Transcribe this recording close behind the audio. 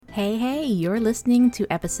Hey, you're listening to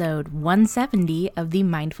episode 170 of the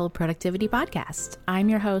Mindful Productivity Podcast. I'm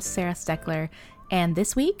your host, Sarah Steckler, and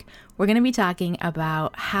this week we're going to be talking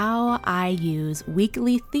about how I use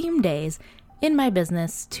weekly theme days in my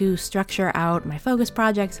business to structure out my focus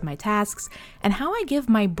projects and my tasks, and how I give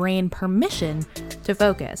my brain permission to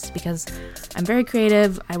focus, because I'm very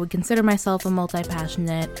creative. I would consider myself a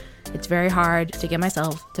multi-passionate. It's very hard to get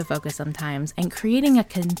myself to focus sometimes, and creating a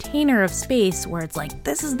container of space where it's like,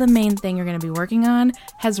 this is the main thing you're going to be working on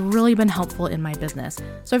has really been helpful in my business.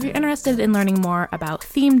 So if you're interested in learning more about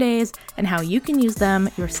theme days and how you can use them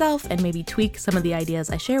yourself and maybe tweak some of the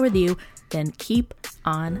ideas I share with you, then keep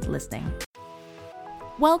on listening.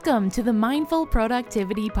 Welcome to the Mindful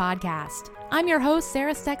Productivity Podcast. I'm your host,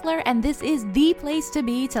 Sarah Steckler, and this is the place to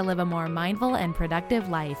be to live a more mindful and productive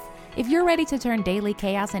life. If you're ready to turn daily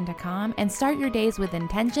chaos into calm and start your days with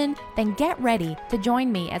intention, then get ready to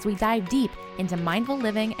join me as we dive deep into mindful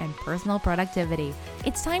living and personal productivity.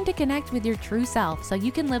 It's time to connect with your true self so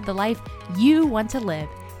you can live the life you want to live,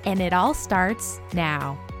 and it all starts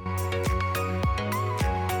now.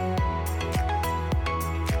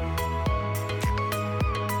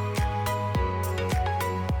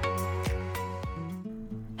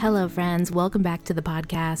 Hello friends, welcome back to the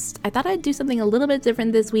podcast. I thought I'd do something a little bit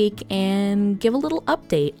different this week and give a little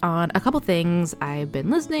update on a couple things I've been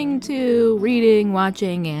listening to, reading,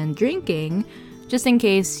 watching, and drinking. Just in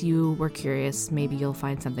case you were curious, maybe you'll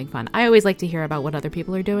find something fun. I always like to hear about what other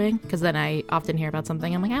people are doing, because then I often hear about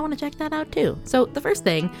something, I'm like, I want to check that out too. So the first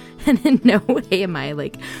thing, and in no way am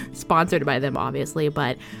I sponsored by them obviously,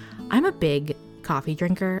 but I'm a big coffee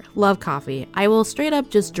drinker, love coffee. I will straight up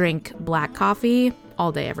just drink black coffee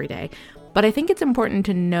all day, every day. But I think it's important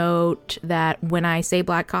to note that when I say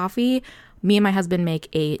black coffee, me and my husband make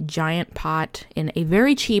a giant pot in a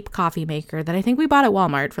very cheap coffee maker that I think we bought at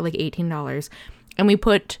Walmart for $18. And we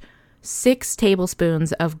put 6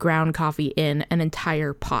 tablespoons of ground coffee in an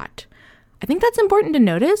entire pot. I think that's important to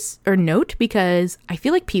note because I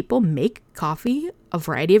feel like people make coffee a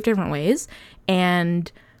variety of different ways,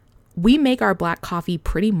 and we make our black coffee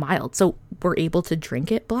pretty mild, so we're able to drink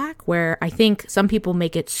it black, where I think some people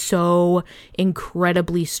make it so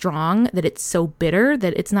incredibly strong that it's so bitter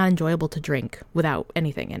that it's not enjoyable to drink without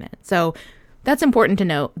anything in it. So that's important to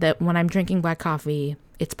note, that when I'm drinking black coffee,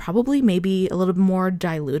 it's probably maybe a little bit more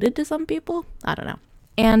diluted to some people. I don't know.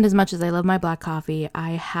 And as much as I love my black coffee,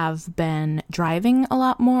 I have been driving a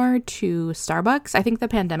lot more to Starbucks. I think the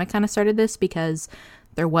pandemic kind of started this because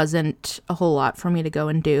there wasn't a whole lot for me to go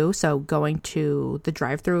and do. So going to the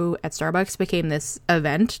drive-thru at Starbucks became this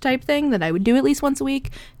event type thing that I would do at least once a week.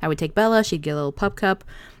 I would take Bella, she'd get a little pup cup,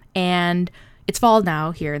 and it's fall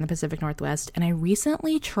now here in the Pacific Northwest. And I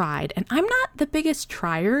recently tried, and I'm not the biggest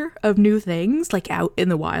trier of new things out in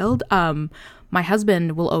the wild. My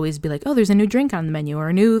husband will always be like, oh, there's a new drink on the menu or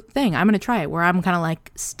a new thing, I'm going to try it, where I'm kind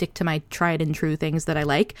of stick to my tried and true things that I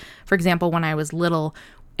like. For example, when I was little,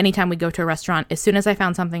 anytime we go to a restaurant, as soon as I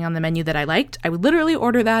found something on the menu that I liked, I would literally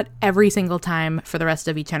order that every single time for the rest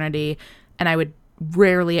of eternity, and I would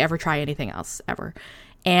rarely ever try anything else, ever.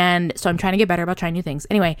 And so I'm trying to get better about trying new things.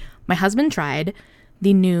 Anyway, my husband tried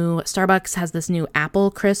the new Starbucks has this new apple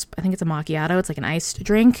crisp, I think it's a macchiato, it's like an iced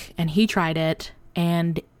drink, and he tried it,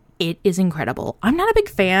 and it is incredible. I'm not a big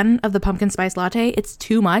fan of the pumpkin spice latte. It's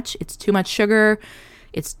too much. It's too much sugar.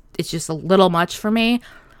 It's just a little much for me.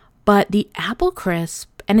 But the apple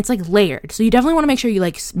crisp, and it's layered, so you definitely want to make sure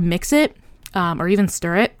you mix it or even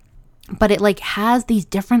stir it, but it has these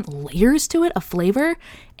different layers to it of flavor,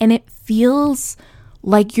 and it feels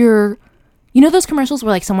like those commercials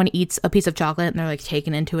where someone eats a piece of chocolate and they're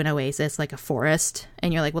taken into an oasis, a forest,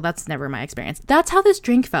 and you're well, that's never my experience. That's how this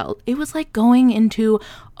drink felt. It was going into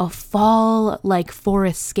a fall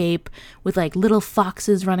forestscape with little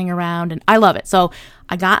foxes running around, and I love it. So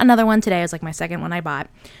I got another one today. It was my second one I bought,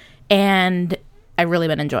 and I've really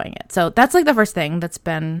been enjoying it. So that's the first thing that's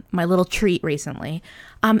been my little treat recently.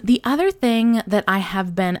 The other thing that I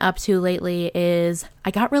have been up to lately is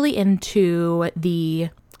I got really into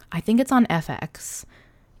I think it's on FX.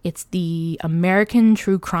 It's the American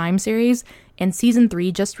True Crime series, and season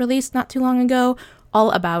 3 just released not too long ago,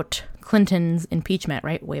 all about Clinton's impeachment,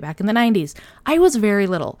 right? Way back in the 90s. I was very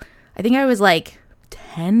little. I think I was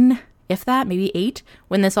 10, if that, maybe 8,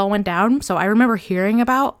 when this all went down. So I remember hearing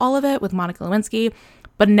about all of it with Monica Lewinsky,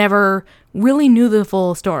 but never really knew the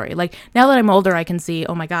full story. Now that I'm older, I can see,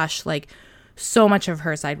 oh my gosh, so much of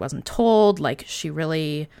her side wasn't told. She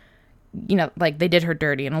really, they did her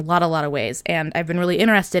dirty in a lot of ways. And I've been really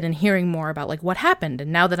interested in hearing more about what happened.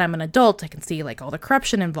 And now that I'm an adult, I can see all the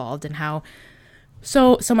corruption involved and how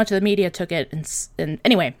so much of the media took it. And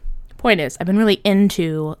anyway, point is, I've been really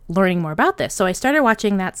into learning more about this. So I started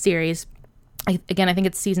watching that series. I think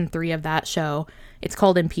it's season 3 of that show. It's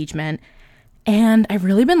called Impeachment. And I've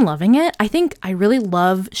really been loving it. I think I really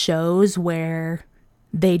love shows where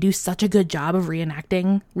they do such a good job of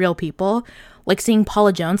reenacting real people. Like seeing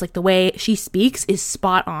Paula Jones, like the way she speaks is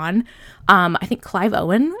spot on. I think Clive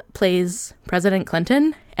Owen plays President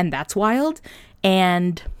Clinton, and that's wild.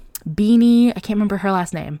 And Beanie, I can't remember her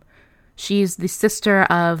last name. She's the sister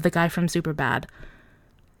of the guy from Superbad.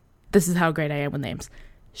 This is how great I am with names.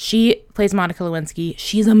 She plays Monica Lewinsky.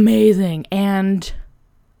 She's amazing. And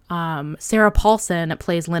Sarah Paulson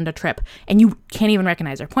plays Linda Tripp. And you can't even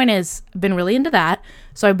recognize her. Point is, I've been really into that.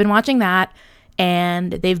 So I've been watching that.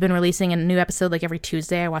 And they've been releasing a new episode like every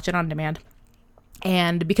Tuesday. I watch it on demand.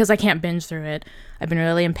 And because I can't binge through it, I've been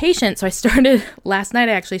really impatient. So last night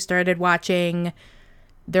I actually started watching,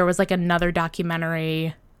 there was like another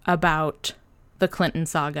documentary about the Clinton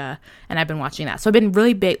saga, and I've been watching that. So I've been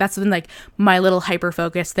really big. That's been like my little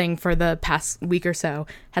hyper-focus thing for the past week or so,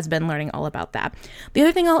 has been learning all about that. The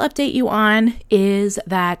other thing I'll update you on is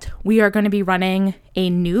that we are going to be running a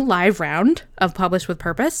new live round of Publish with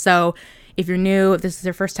Purpose. So if you're new, if this is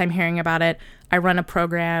your first time hearing about it, I run a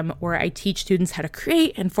program where I teach students how to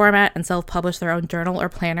create and format and self-publish their own journal or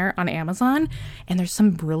planner on Amazon. And there's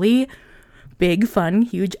some really big, fun,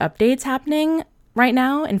 huge updates happening right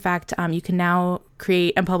now. In fact, you can now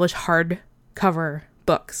create and publish hardcover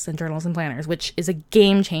books and journals and planners, which is a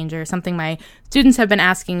game changer. Something my students have been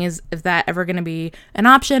asking is that ever going to be an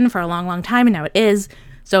option for a long, long time? And now it is.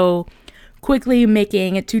 So quickly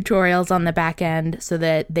making tutorials on the back end so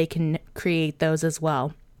that they can create those as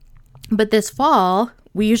well. But this fall,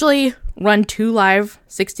 we usually run 2 live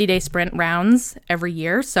 60-day sprint rounds every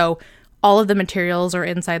year. So all of the materials are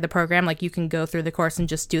inside the program. Like you can go through the course and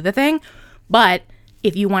just do the thing. But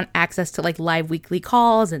if you want access to like live weekly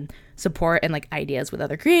calls and support and like ideas with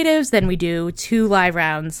other creatives, then we do 2 live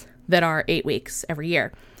rounds that are 8 weeks every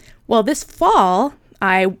year. Well, this fall,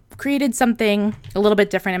 I created something a little bit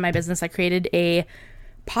different in my business. I created a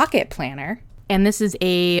pocket planner, and this is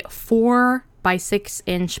a 4 by 6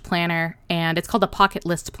 inch planner, and it's called a pocket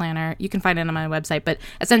list planner. You can find it on my website, but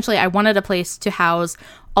essentially I wanted a place to house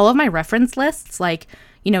all of my reference lists, like,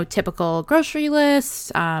 typical grocery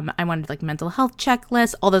lists. I wanted like mental health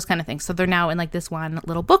checklists, all those kind of things. So they're now in like this one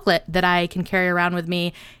little booklet that I can carry around with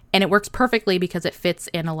me. And it works perfectly because it fits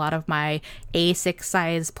in a lot of my A6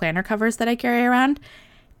 size planner covers that I carry around.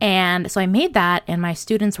 And so I made that, and my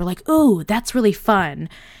students were like, "Ooh, that's really fun."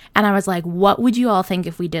 And I was like, what would you all think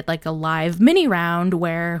if we did like a live mini round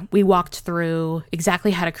where we walked through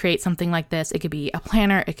exactly how to create something like this? It could be a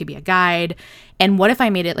planner, it could be a guide. And what if I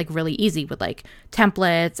made it like really easy with like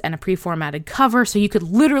templates and a pre-formatted cover, so you could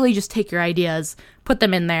literally just take your ideas, put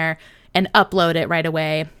them in there, and upload it right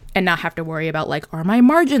away and not have to worry about like, are my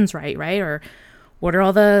margins right? Or what are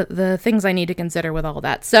all the things I need to consider with all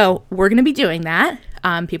that? So we're going to be doing that.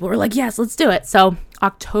 People were like, yes, let's do it. So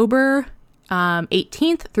October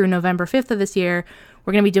 18th through November 5th of this year,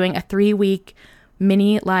 we're going to be doing a 3-week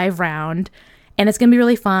mini live round, and it's going to be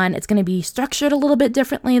really fun. It's going to be structured a little bit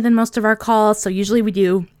differently than most of our calls. So usually we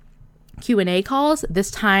do Q&A calls.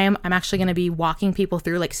 This time I'm actually going to be walking people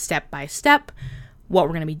through like step by step what we're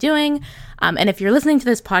going to be doing. And if you're listening to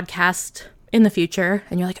this podcast in the future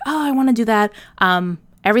and you're like, oh, I want to do that,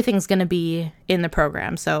 everything's going to be in the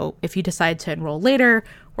program. So if you decide to enroll later,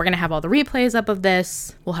 we're going to have all the replays up of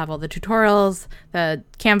this. We'll have all the tutorials, the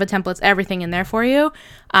Canva templates, everything in there for you.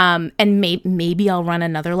 And maybe I'll run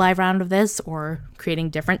another live round of this, or creating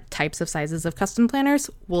different types of sizes of custom planners.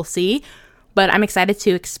 We'll see. But I'm excited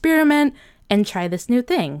to experiment and try this new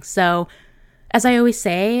thing. So as I always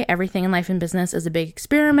say, everything in life and business is a big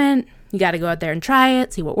experiment. You got to go out there and try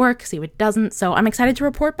it, see what works, see what doesn't. So I'm excited to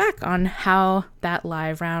report back on how that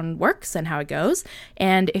live round works and how it goes.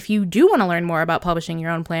 And if you do want to learn more about publishing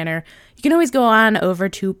your own planner, you can always go on over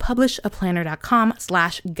to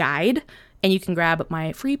publishaplanner.com/guide, and you can grab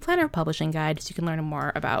my free planner publishing guide so you can learn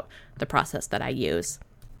more about the process that I use.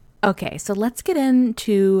 Okay, so let's get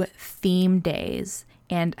into theme days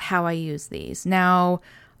and how I use these. Now,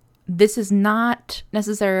 this is not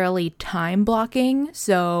necessarily time blocking,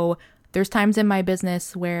 so there's times in my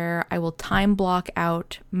business where I will time block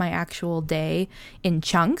out my actual day in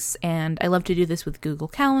chunks, and I love to do this with Google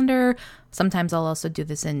Calendar. Sometimes I'll also do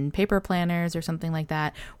this in paper planners or something like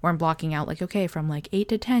that, where I'm blocking out like, okay, from like 8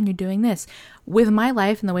 to 10, you're doing this. With my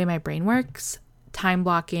life and the way my brain works, time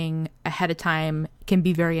blocking ahead of time can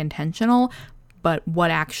be very intentional, but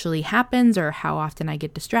what actually happens or how often I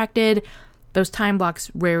get distracted, those time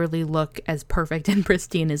blocks rarely look as perfect and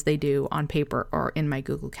pristine as they do on paper or in my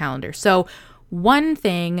Google Calendar. So one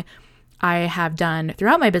thing I have done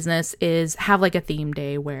throughout my business is have like a theme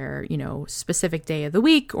day where, specific day of the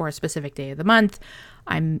week or a specific day of the month,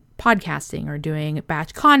 I'm podcasting or doing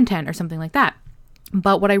batch content or something like that.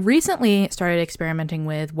 But what I recently started experimenting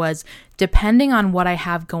with was, depending on what I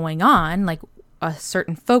have going on, like a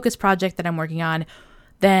certain focus project that I'm working on,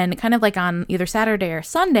 then kind of like on either Saturday or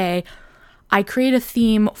Sunday, I create a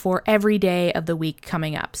theme for every day of the week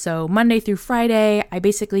coming up. So Monday through Friday, I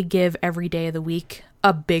basically give every day of the week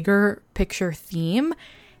a bigger picture theme.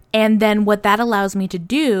 And then what that allows me to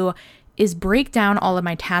do is break down all of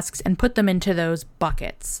my tasks and put them into those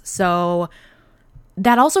buckets. So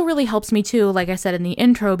that also really helps me too, like I said in the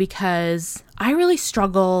intro, because I really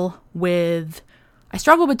struggle with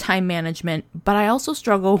time management, but I also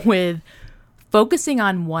struggle with focusing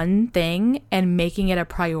on one thing and making it a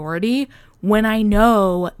priority when I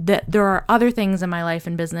know that there are other things in my life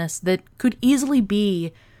and business that could easily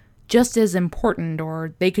be just as important,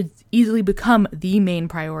 or they could easily become the main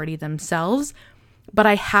priority themselves. But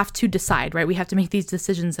I have to decide, right? We have to make these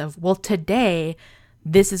decisions of, well, today,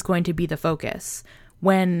 this is going to be the focus.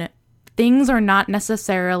 When things are not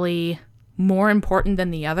necessarily more important than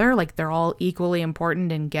the other, like they're all equally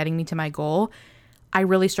important in getting me to my goal, I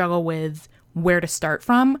really struggle with where to start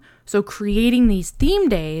from. So creating these theme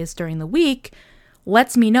days during the week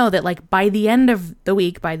lets me know that like by the end of the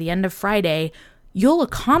week, by the end of Friday, you'll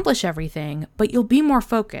accomplish everything, but you'll be more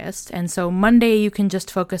focused. And so Monday, you can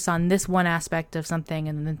just focus on this one aspect of something.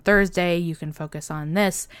 And then Thursday, you can focus on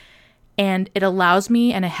this. And it allows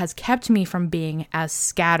me, and it has kept me from being as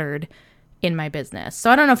scattered in my business.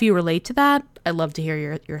 So I don't know if you relate to that. I'd love to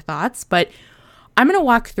hear your thoughts, but I'm going to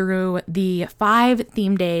walk through the 5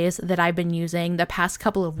 theme days that I've been using the past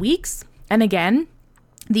couple of weeks. And again,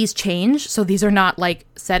 these change. So these are not like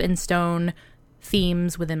set in stone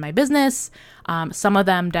themes within my business. Some of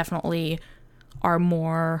them definitely are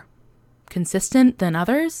more consistent than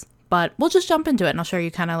others, but we'll just jump into it and I'll show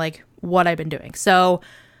you kind of like what I've been doing. So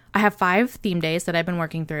I have 5 theme days that I've been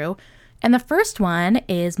working through. And the first one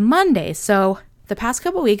is Monday. So the past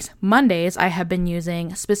couple weeks, Mondays, I have been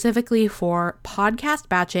using specifically for podcast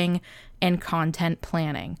batching and content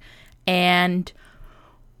planning. And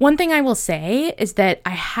one thing I will say is that I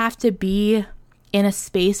have to be in a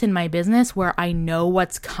space in my business where I know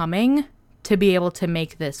what's coming to be able to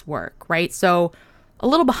make this work, right? So a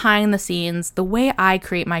little behind the scenes, the way I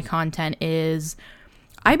create my content is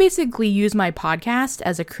I basically use my podcast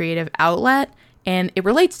as a creative outlet, and it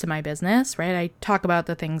relates to my business, right? I talk about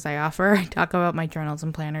the things I offer. I talk about my journals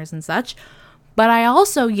and planners and such, but I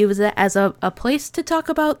also use it as a place to talk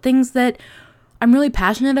about things that I'm really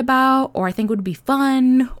passionate about, or I think would be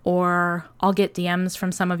fun, or I'll get DMs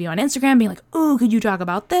from some of you on Instagram being like, "Ooh, could you talk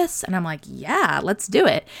about this?" And I'm like, yeah, let's do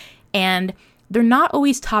it. And they're not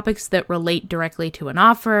always topics that relate directly to an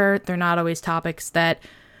offer. They're not always topics that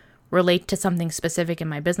relate to something specific in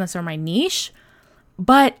my business or my niche.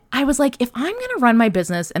 But I was like, if I'm going to run my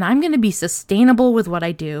business and I'm going to be sustainable with what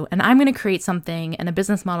I do, and I'm going to create something and a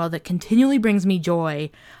business model that continually brings me joy,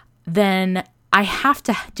 then I have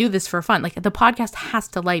to do this for fun. Like the podcast has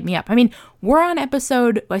to light me up. I mean, we're on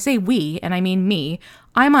episode, I say we, and I mean me,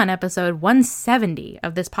 I'm on episode 170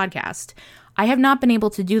 of this podcast. I have not been able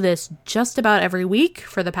to do this just about every week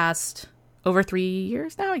for the past over 3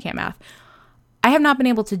 years now. I can't math. I have not been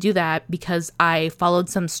able to do that because I followed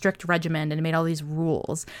some strict regimen and made all these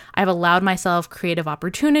rules. I've allowed myself creative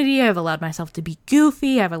opportunity. I've allowed myself to be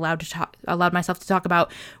goofy. I've allowed myself to talk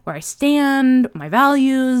about where I stand, my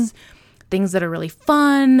values, things that are really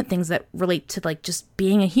fun, things that relate to like just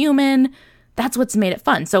being a human. That's what's made it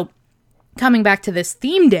fun. So coming back to this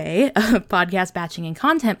theme day of podcast batching and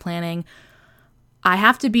content planning, I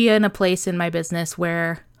have to be in a place in my business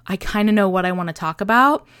where I kind of know what I want to talk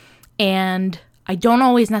about, and I don't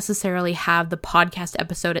always necessarily have the podcast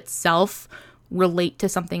episode itself relate to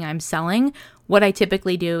something I'm selling. What I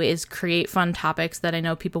typically do is create fun topics that I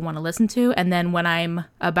know people want to listen to, and then when I'm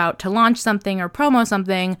about to launch something or promo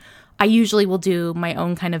something, I usually will do my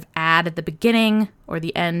own kind of ad at the beginning or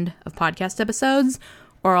the end of podcast episodes,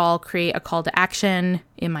 or I'll create a call to action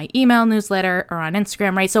in my email newsletter or on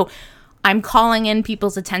Instagram, right? So I'm calling in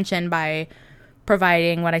people's attention by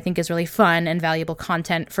providing what I think is really fun and valuable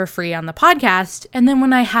content for free on the podcast. And then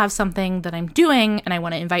when I have something that I'm doing and I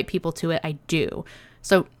want to invite people to it, I do.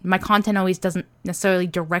 So my content always doesn't necessarily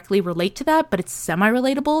directly relate to that, but it's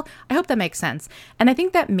semi-relatable. I hope that makes sense. And I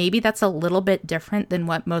think that maybe that's a little bit different than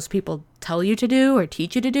what most people tell you to do or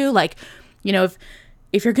teach you to do. Like, you know,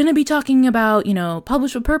 if you're going to be talking about, you know,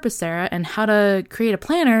 Publish with Purpose, Sarah, and how to create a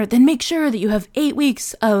planner, then make sure that you have 8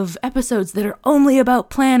 weeks of episodes that are only about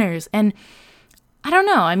planners. And I don't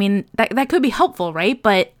know. I mean, that could be helpful, right?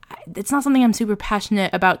 But it's not something I'm super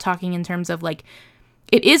passionate about talking in terms of like,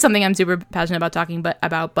 it is something I'm super passionate about talking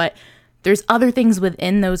about, but there's other things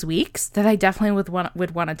within those weeks that I definitely would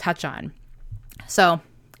want to touch on. So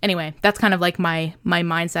anyway, that's kind of like my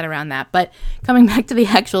mindset around that. But coming back to the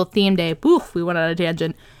actual theme day, we went on a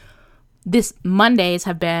tangent. This Mondays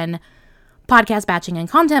have been podcast batching and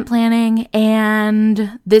content planning,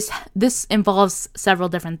 and this involves several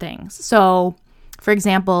different things. So, for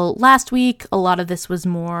example, last week, a lot of this was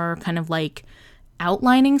more kind of like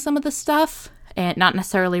outlining some of the stuff and not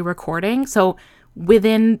necessarily recording. So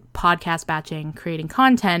within podcast batching, creating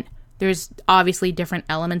content, there's obviously different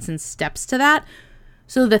elements and steps to that.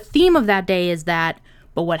 So the theme of that day is that,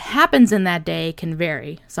 but what happens in that day can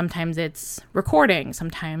vary. Sometimes it's recording,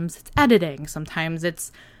 sometimes it's editing, sometimes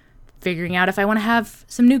it's figuring out if I want to have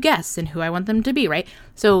some new guests and who I want them to be, right?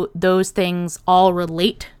 So those things all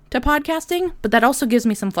relate to podcasting, but that also gives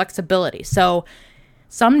me some flexibility. So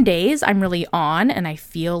some days I'm really on and I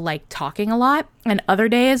feel like talking a lot, and other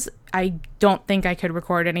days I don't think I could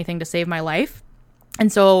record anything to save my life.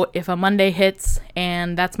 And so if a Monday hits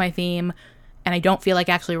and that's my theme and I don't feel like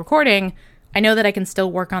actually recording, I know that I can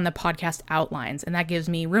still work on the podcast outlines, and that gives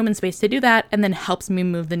me room and space to do that, and then helps me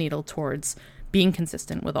move the needle towards being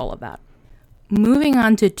consistent with all of that. Moving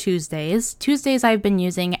on to Tuesdays. Tuesdays I've been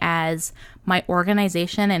using as my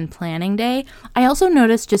organization and planning day. I also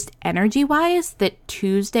noticed just energy-wise that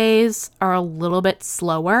Tuesdays are a little bit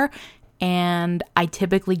slower, and I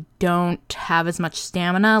typically don't have as much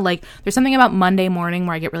stamina. Like, there's something about Monday morning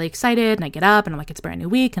where I get really excited and I get up and I'm like, it's a brand new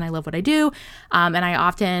week and I love what I do. And I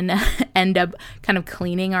often end up kind of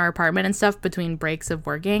cleaning our apartment and stuff between breaks of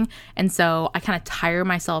working. And so I kind of tire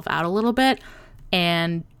myself out a little bit.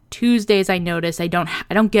 And Tuesdays, I notice I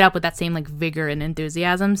don't get up with that same like vigor and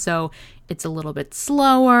enthusiasm. So it's a little bit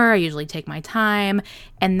slower. I usually take my time.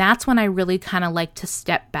 And that's when I really kind of like to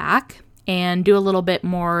step back and do a little bit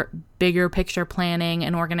more bigger picture planning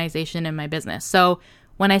and organization in my business. So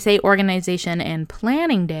when I say organization and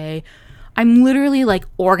planning day, I'm literally like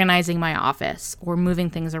organizing my office or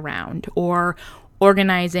moving things around or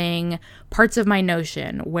organizing parts of my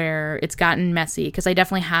Notion where it's gotten messy, because I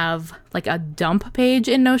definitely have like a dump page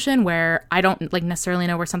in Notion where I don't like necessarily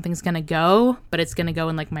know where something's going to go, but it's going to go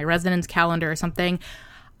in like my residence calendar or something.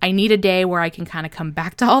 I need a day where I can kind of come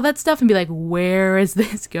back to all that stuff and be like, where is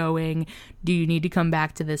this going? Do you need to come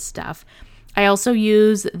back to this stuff? I also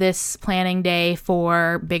use this planning day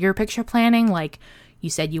for bigger picture planning. Like, you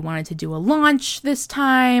said you wanted to do a launch this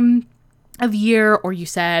time of year, or you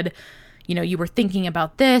said, you know, you were thinking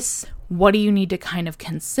about this. What do you need to kind of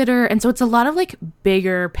consider? And so it's a lot of like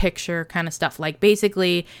bigger picture kind of stuff. Like,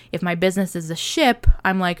 basically, if my business is a ship,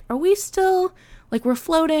 I'm like, are we still like, we're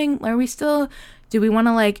floating? Do we want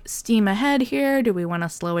to like steam ahead here? Do we want to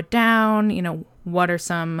slow it down? You know, what are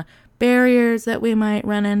some barriers that we might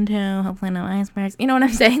run into? Hopefully no icebergs. You know what I'm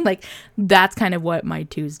saying? Like, that's kind of what my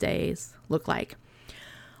Tuesdays look like.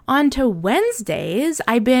 On to Wednesdays,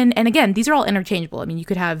 and again, these are all interchangeable. I mean, you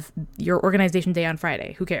could have your organization day on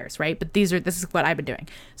Friday. Who cares, right? But this is what I've been doing.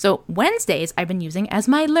 So Wednesdays, I've been using as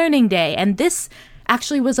my learning day. And this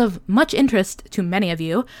actually was of much interest to many of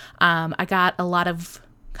you. I got a lot of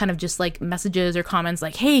kind of just like messages or comments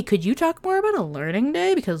like, hey, could you talk more about a learning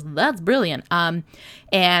day? Because that's brilliant.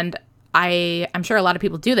 And I'm sure a lot of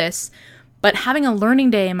people do this, but having a learning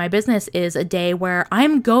day in my business is a day where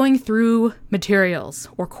I'm going through materials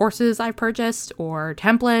or courses I've purchased or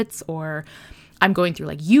templates, or I'm going through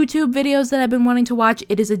like YouTube videos that I've been wanting to watch.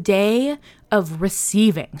 It is a day of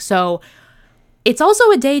receiving. So it's also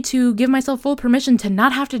a day to give myself full permission to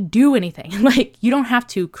not have to do anything. Like, you don't have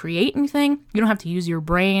to create anything. You don't have to use your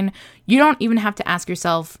brain. You don't even have to ask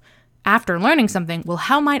yourself after learning something, well,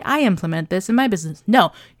 how might I implement this in my business?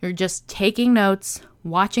 No, you're just taking notes,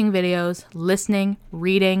 watching videos, listening,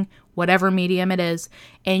 reading, whatever medium it is,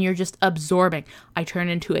 and you're just absorbing. I turn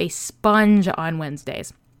into a sponge on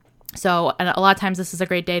Wednesdays. So a lot of times this is a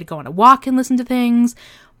great day to go on a walk and listen to things,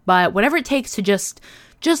 but whatever it takes to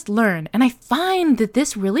just learn. And I find that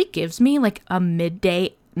this really gives me like a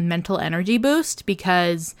midday mental energy boost,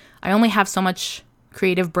 because I only have so much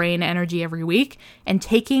creative brain energy every week, and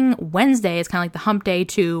taking Wednesday is kind of like the hump day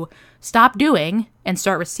to stop doing and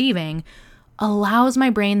start receiving allows my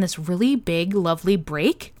brain this really big, lovely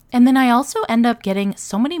break. And then I also end up getting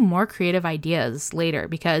so many more creative ideas later,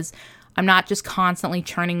 because I'm not just constantly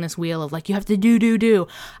churning this wheel of like, you have to do.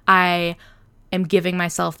 I am giving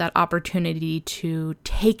myself that opportunity to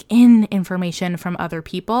take in information from other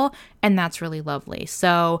people, and that's really lovely.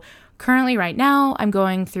 So currently right now, I'm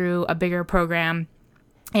going through a bigger program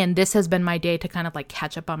And this has been my day to kind of like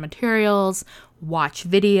catch up on materials, watch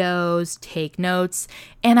videos, take notes,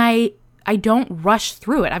 and I don't rush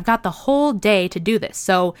through it. I've got the whole day to do this.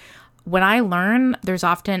 So when I learn,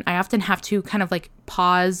 I often have to kind of like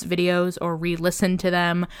pause videos or re-listen to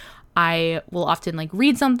them. I will often like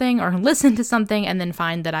read something or listen to something and then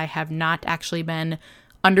find that I have not actually been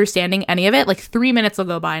understanding any of it. Like 3 minutes will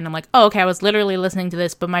go by and I'm like, oh, okay, I was literally listening to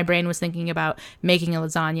this, but my brain was thinking about making a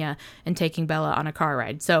lasagna and taking Bella on a car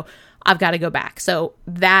ride. So I've got to go back. So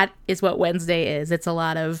that is what Wednesday is. It's a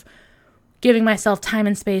lot of giving myself time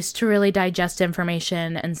and space to really digest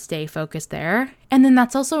information and stay focused there. And then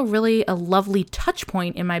that's also really a lovely touch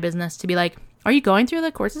point in my business to be like, are you going through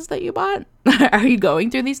the courses that you bought? Are you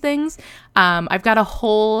going through these things? I've got a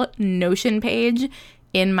whole Notion page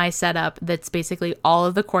in my setup that's basically all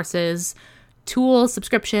of the courses, tools,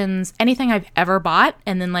 subscriptions, anything I've ever bought,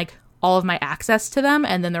 and then like all of my access to them.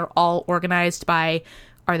 And then they're all organized by,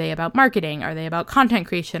 are they about marketing? Are they about content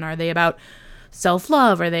creation? Are they about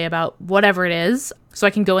self-love? Are they about whatever it is? So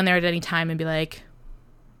I can go in there at any time and be like,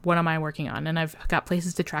 what am I working on? And I've got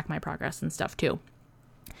places to track my progress and stuff too.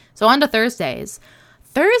 So on to Thursdays.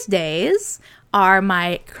 Thursdays are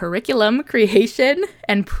my curriculum creation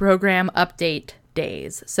and program update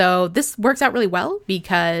days. So this works out really well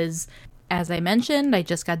because, as I mentioned, I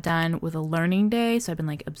just got done with a learning day. So I've been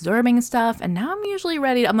like absorbing stuff and now I'm usually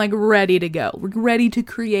ready. I'm like ready to go. We're ready to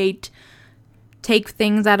create, take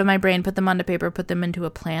things out of my brain, put them onto paper, put them into a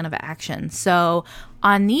plan of action. So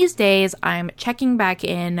on these days, I'm checking back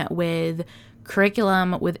in with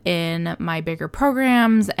curriculum within my bigger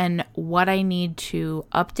programs and what I need to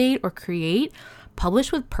update or create.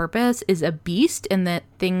 Publish with Purpose is a beast in that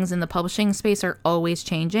things in the publishing space are always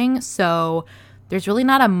changing. So there's really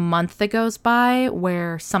not a month that goes by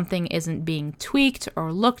where something isn't being tweaked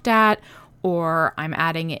or looked at, or I'm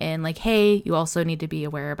adding in like, hey, you also need to be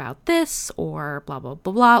aware about this, or blah, blah,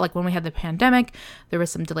 blah, blah. Like when we had the pandemic, there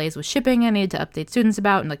was some delays with shipping I needed to update students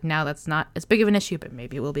about. And like now that's not as big of an issue, but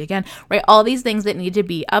maybe it will be again, right? All these things that need to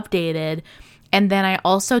be updated. And then I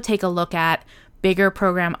also take a look at bigger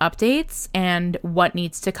program updates and what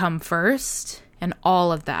needs to come first and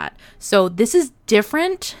all of that. So this is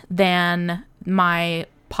different than my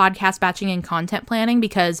podcast batching and content planning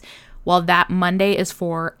because while that Monday is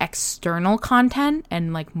for external content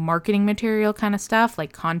and like marketing material kind of stuff,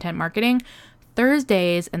 like content marketing,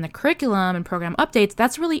 Thursdays and the curriculum and program updates,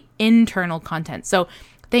 that's really internal content. So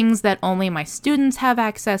things that only my students have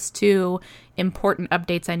access to, important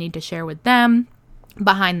updates I need to share with them,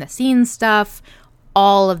 behind the scenes stuff,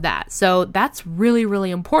 all of that. So that's really, really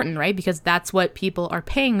important, right? Because that's what people are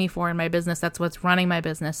paying me for in my business. That's what's running my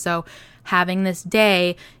business. So having this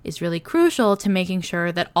day is really crucial to making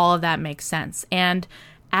sure that all of that makes sense. And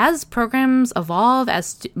as programs evolve,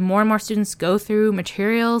 as more and more students go through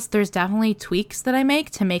materials, there's definitely tweaks that I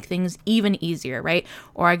make to make things even easier, right?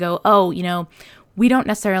 Or I go, oh, we don't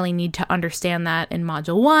necessarily need to understand that in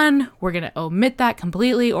module 1. We're going to omit that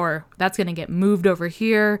completely, or that's going to get moved over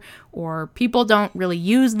here, or people don't really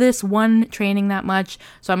use this one training that much,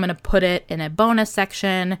 so I'm going to put it in a bonus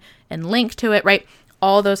section and link to it, right?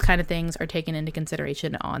 All those kind of things are taken into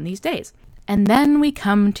consideration on these days. And then we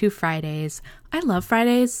come to Fridays. I love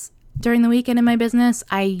Fridays during the weekend in my business.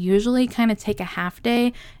 I usually kind of take a half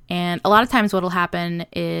day, and a lot of times what'll happen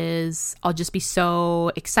is I'll just be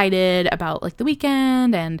so excited about like the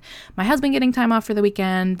weekend and my husband getting time off for the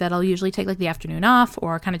weekend that I'll usually take like the afternoon off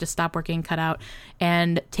or kind of just stop working, cut out,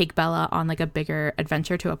 and take Bella on like a bigger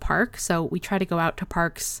adventure to a park. So we try to go out to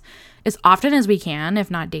parks as often as we can,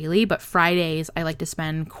 if not daily, but Fridays I like to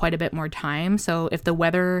spend quite a bit more time. So if the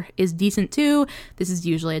weather is decent too, this is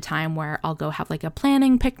usually a time where I'll go have like a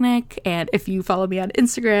planning picnic. And if you follow me on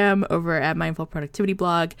Instagram over at Mindful Productivity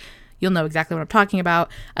Blog, you'll know exactly what I'm talking about.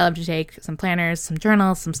 I love to take some planners, some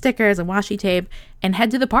journals, some stickers, and washi tape, and head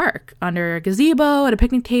to the park under a gazebo at a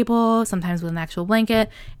picnic table, sometimes with an actual blanket,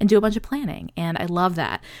 and do a bunch of planning. And I love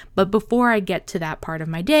that. But before I get to that part of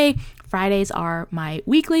my day, Fridays are my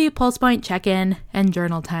weekly Pulse Point check-in and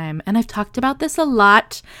journal time. And I've talked about this a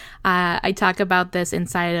lot. I talk about this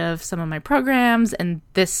inside of some of my programs, and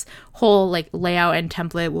this whole like layout and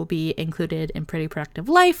template will be included in Pretty Productive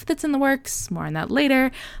Life that's in the works. More on that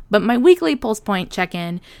later. But my weekly Pulse Point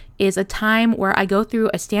check-in is a time where I go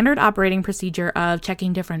through a standard operating procedure of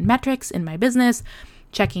checking different metrics in my business,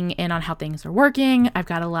 checking in on how things are working. I've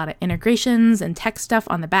got a lot of integrations and tech stuff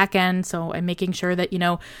on the back end. So I'm making sure that,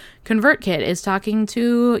 ConvertKit is talking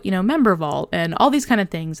to, Member Vault and all these kind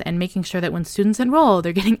of things, and making sure that when students enroll,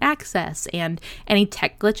 they're getting access and any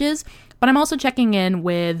tech glitches. But I'm also checking in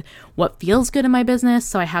with what feels good in my business.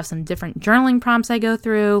 So I have some different journaling prompts I go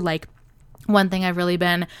through, like One thing I've really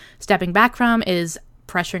been stepping back from is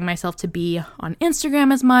pressuring myself to be on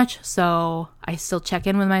Instagram as much. So I still check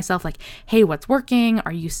in with myself like, hey, what's working?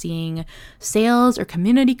 Are you seeing sales or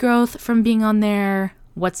community growth from being on there?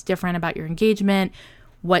 What's different about your engagement?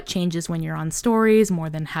 What changes when you're on stories more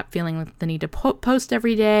than feeling the need to post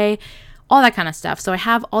every day? All that kind of stuff. So I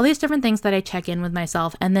have all these different things that I check in with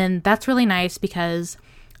myself. And then that's really nice because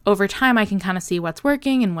over time I can kind of see what's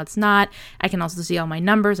working and what's not. I can also see all my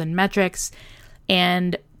numbers and metrics.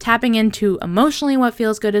 And tapping into emotionally what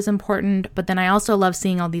feels good is important, but then I also love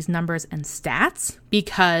seeing all these numbers and stats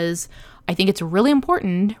because I think it's really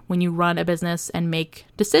important when you run a business and make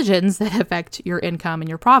decisions that affect your income and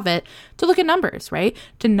your profit to look at numbers, right?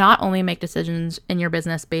 To not only make decisions in your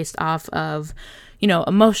business based off of,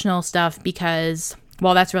 emotional stuff because,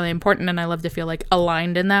 while that's really important and I love to feel like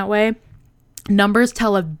aligned in that way, numbers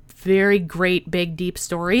tell a very great, big, deep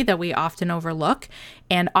story that we often overlook.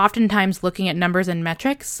 And oftentimes looking at numbers and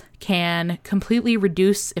metrics can completely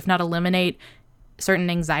reduce, if not eliminate,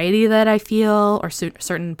 certain anxiety that I feel or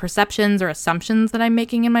certain perceptions or assumptions that I'm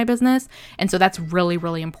making in my business. And so that's really,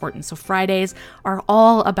 really important. So Fridays are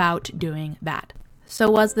all about doing that. So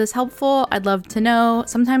was this helpful? I'd love to know.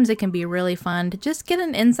 Sometimes it can be really fun to just get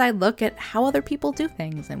an inside look at how other people do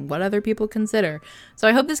things and what other people consider. So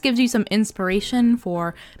I hope this gives you some inspiration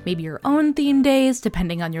for maybe your own theme days,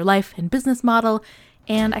 depending on your life and business model.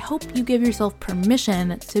 And I hope you give yourself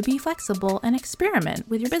permission to be flexible and experiment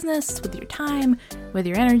with your business, with your time, with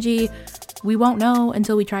your energy. We won't know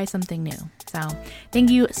until we try something new. So thank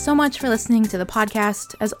you so much for listening to the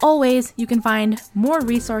podcast. As always, you can find more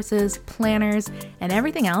resources, planners, and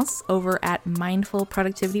everything else over at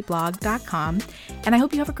mindfulproductivityblog.com. And I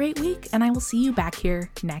hope you have a great week, and I will see you back here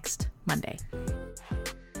next Monday.